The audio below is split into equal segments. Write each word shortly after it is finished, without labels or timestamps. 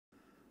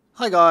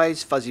Hi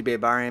guys, Fuzzy Bear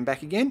Barbarian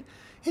back again.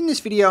 In this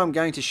video I'm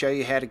going to show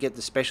you how to get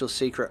the special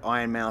secret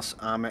IronMaus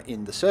armor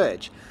in the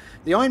Surge.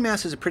 The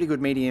IronMaus is a pretty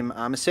good medium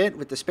armor set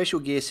with the special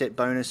gear set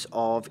bonus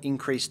of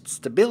increased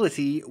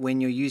stability when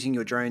you're using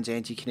your drone's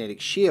anti-kinetic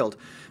shield,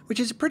 which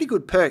is a pretty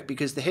good perk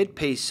because the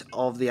headpiece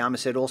of the armor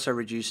set also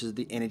reduces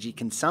the energy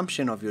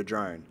consumption of your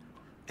drone.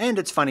 And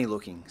it's funny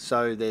looking,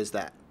 so there's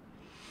that.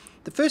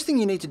 The first thing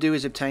you need to do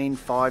is obtain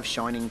 5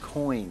 shining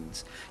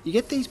coins. You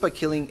get these by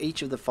killing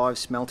each of the 5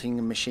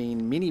 smelting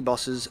machine mini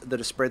bosses that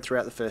are spread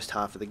throughout the first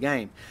half of the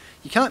game.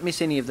 You can't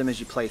miss any of them as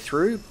you play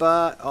through,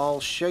 but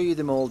I'll show you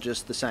them all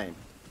just the same.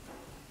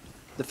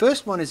 The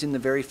first one is in the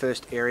very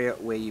first area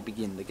where you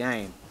begin the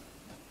game.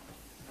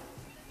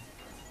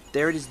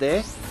 There it is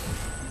there.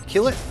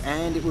 Kill it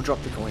and it will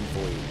drop the coin for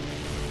you.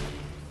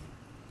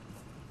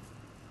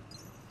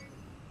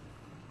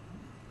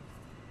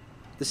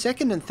 The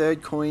second and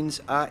third coins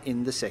are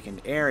in the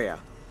second area.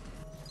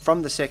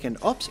 From the second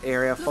ops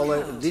area,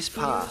 follow this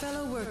path. For your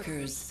fellow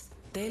workers.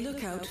 They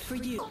look out for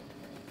you.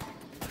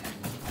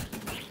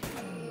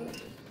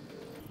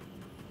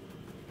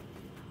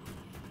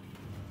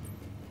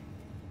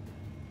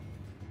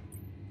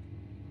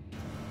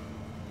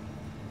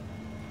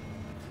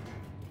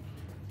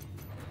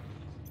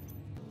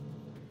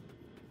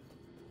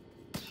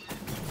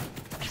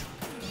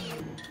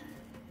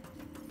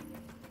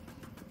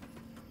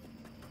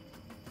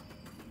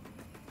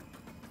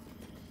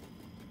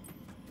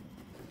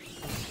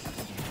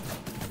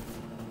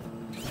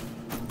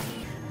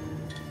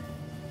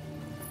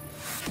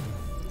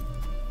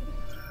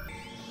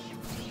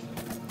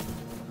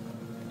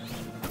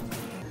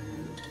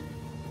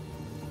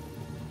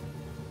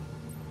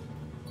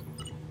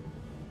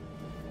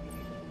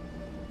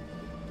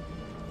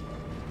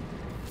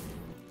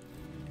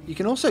 You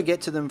can also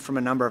get to them from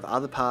a number of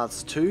other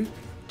paths too,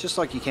 just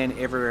like you can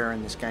everywhere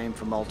in this game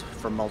from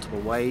multiple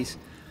ways.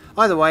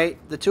 Either way,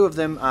 the two of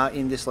them are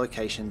in this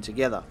location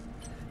together.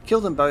 Kill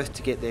them both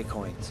to get their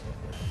coins.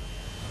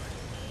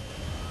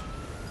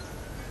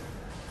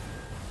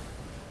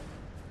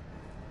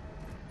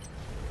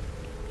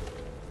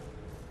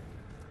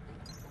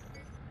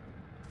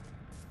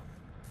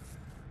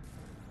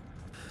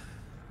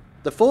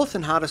 The fourth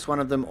and hardest one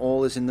of them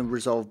all is in the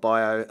Resolve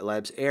Bio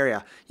Labs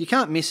area. You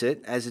can't miss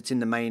it as it's in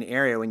the main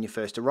area when you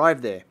first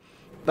arrive there.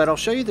 But I'll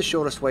show you the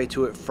shortest way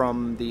to it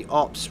from the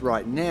ops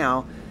right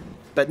now,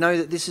 but know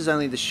that this is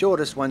only the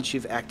shortest once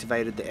you've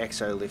activated the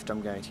exo lift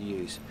I'm going to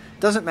use.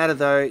 Doesn't matter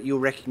though, you'll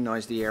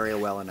recognise the area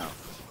well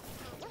enough.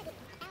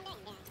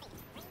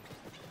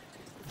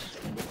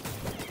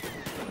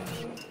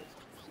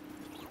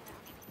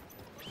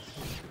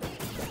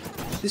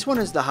 This one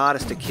is the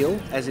hardest to kill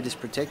as it is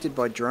protected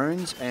by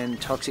drones and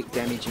toxic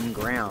damaging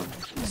ground,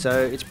 so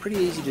it's pretty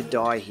easy to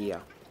die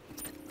here.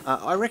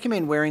 I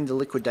recommend wearing the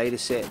liquid data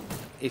set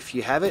if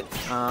you have it.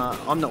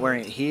 I'm not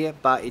wearing it here,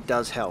 but it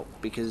does help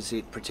because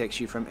it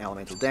protects you from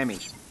elemental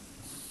damage.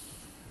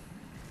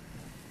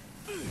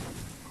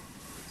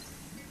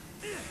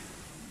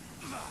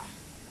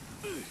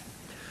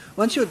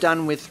 Once you're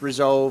done with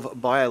Resolve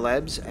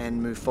Biolabs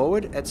and move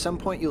forward, at some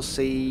point you'll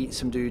see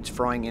some dudes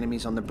frying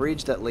enemies on the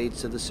bridge that leads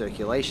to the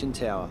circulation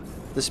tower.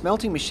 The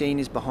smelting machine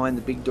is behind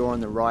the big door on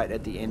the right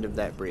at the end of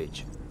that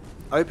bridge.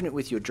 Open it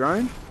with your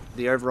drone.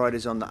 The override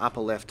is on the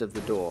upper left of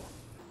the door.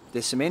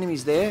 There's some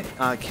enemies there,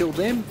 kill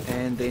them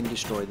and then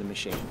destroy the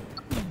machine.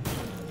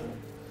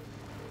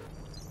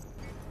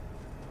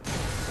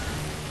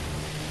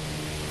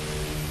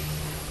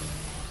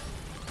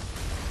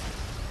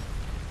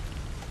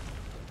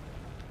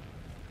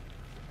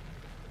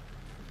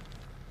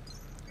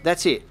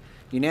 That's it.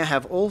 You now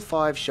have all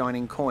 5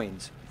 shining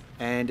coins,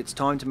 and it's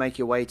time to make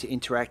your way to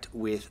interact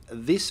with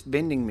this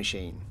vending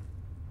machine.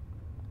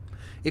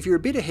 If you're a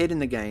bit ahead in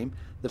the game,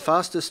 the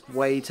fastest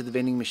way to the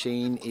vending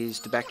machine is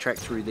to backtrack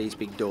through these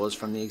big doors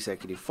from the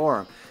executive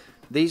forum.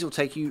 These will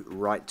take you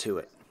right to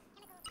it.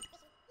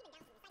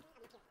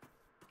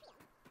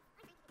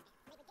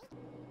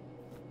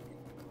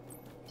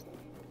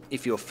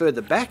 If you're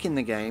further back in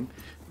the game,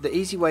 the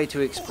easy way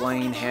to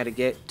explain how to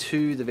get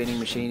to the vending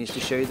machine is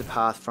to show you the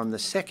path from the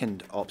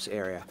second ops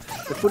area.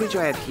 The footage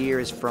I have here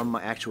is from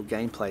my actual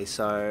gameplay,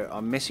 so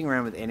I'm messing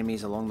around with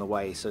enemies along the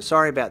way, so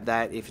sorry about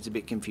that if it's a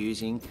bit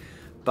confusing.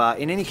 But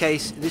in any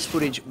case, this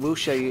footage will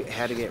show you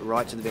how to get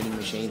right to the vending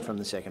machine from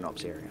the second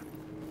ops area.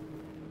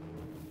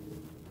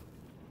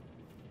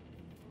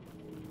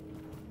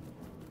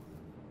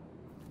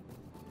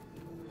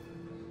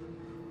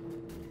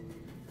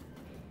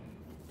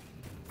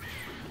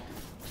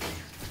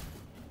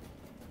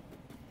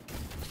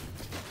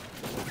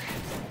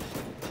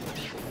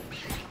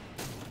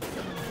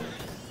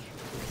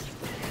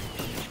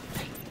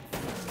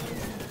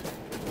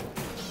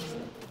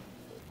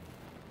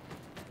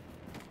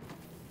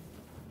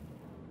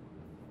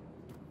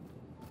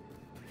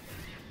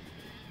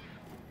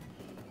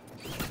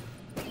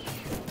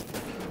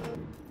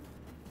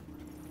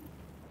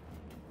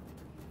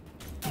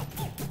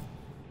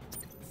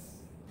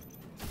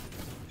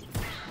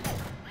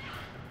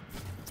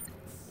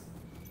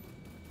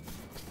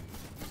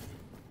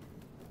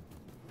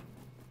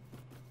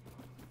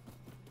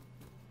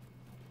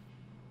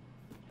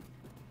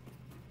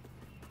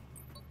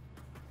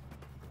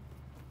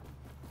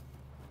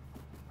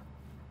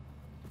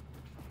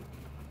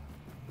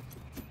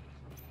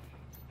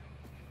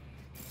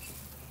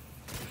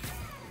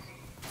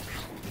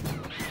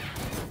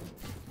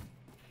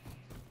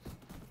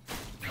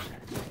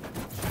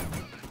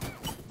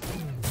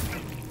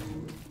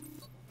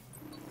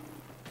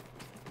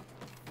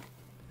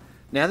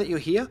 Now that you're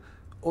here,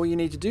 all you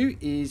need to do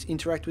is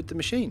interact with the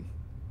machine.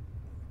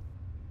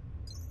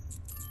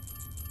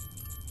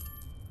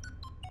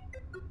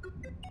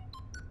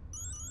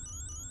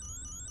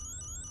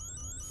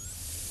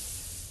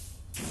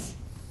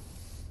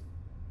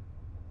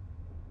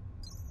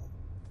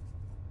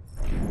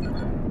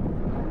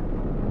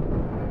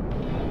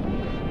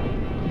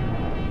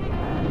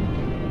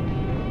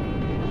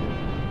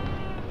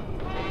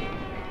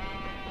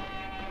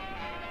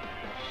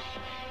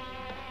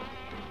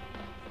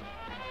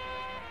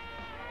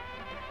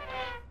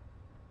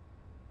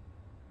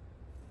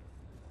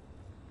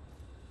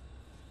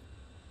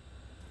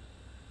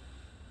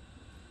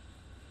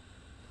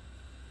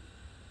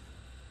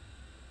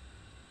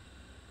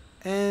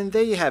 And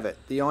there you have it,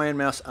 the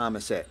IronMaus armor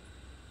set.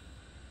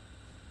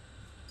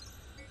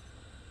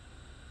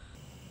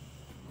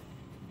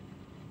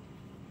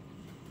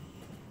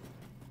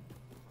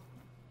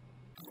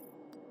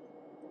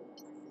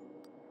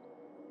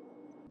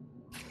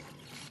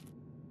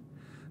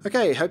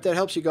 Okay, hope that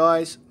helps you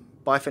guys.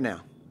 Bye for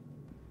now.